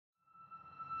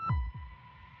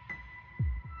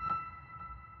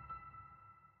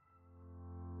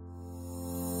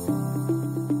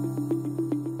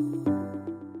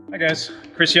guys,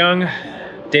 Chris Young,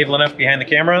 Dave Leneff behind the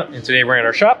camera, and today we're in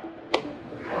our shop.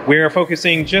 We're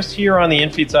focusing just here on the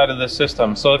infeed side of the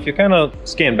system. So if you kind of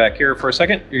scan back here for a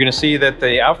second, you're gonna see that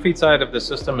the outfeed side of the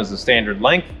system is the standard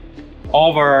length.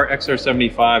 All of our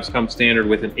XR75s come standard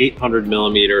with an 800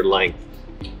 millimeter length.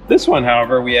 This one,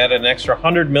 however, we added an extra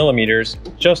 100 millimeters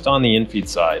just on the infeed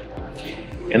side.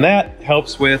 And that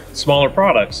helps with smaller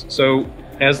products. So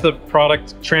as the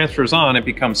product transfers on, it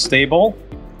becomes stable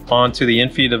onto the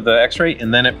infeed of the X-ray,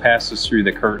 and then it passes through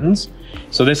the curtains.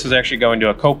 So this is actually going to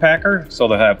a co-packer, so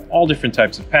they'll have all different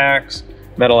types of packs,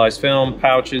 metallized film,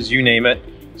 pouches, you name it.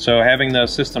 So having the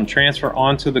system transfer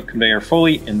onto the conveyor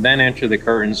fully and then enter the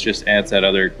curtains just adds that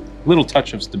other little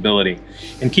touch of stability.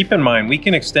 And keep in mind, we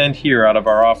can extend here out of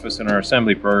our office in our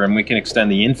assembly program, we can extend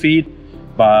the infeed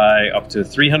by up to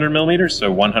 300 millimeters,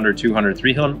 so 100, 200,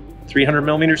 300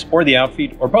 millimeters, or the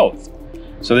outfeed, or both.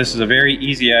 So this is a very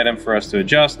easy item for us to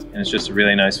adjust, and it's just a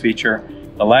really nice feature.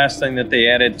 The last thing that they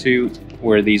added to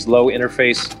were these low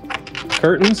interface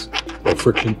curtains.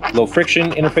 Low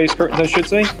friction interface curtains, I should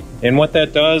say. And what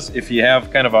that does, if you have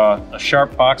kind of a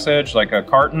sharp box edge, like a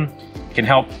carton, it can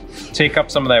help take up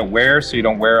some of that wear so you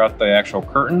don't wear out the actual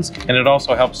curtains. And it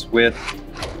also helps with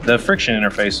the friction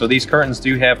interface. So these curtains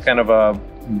do have kind of a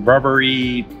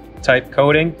rubbery type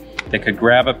coating that could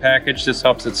grab a package. This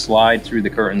helps it slide through the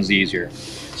curtains easier.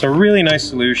 So a really nice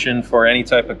solution for any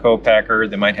type of co-packer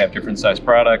that might have different size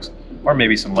products or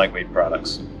maybe some lightweight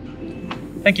products.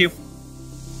 Thank you.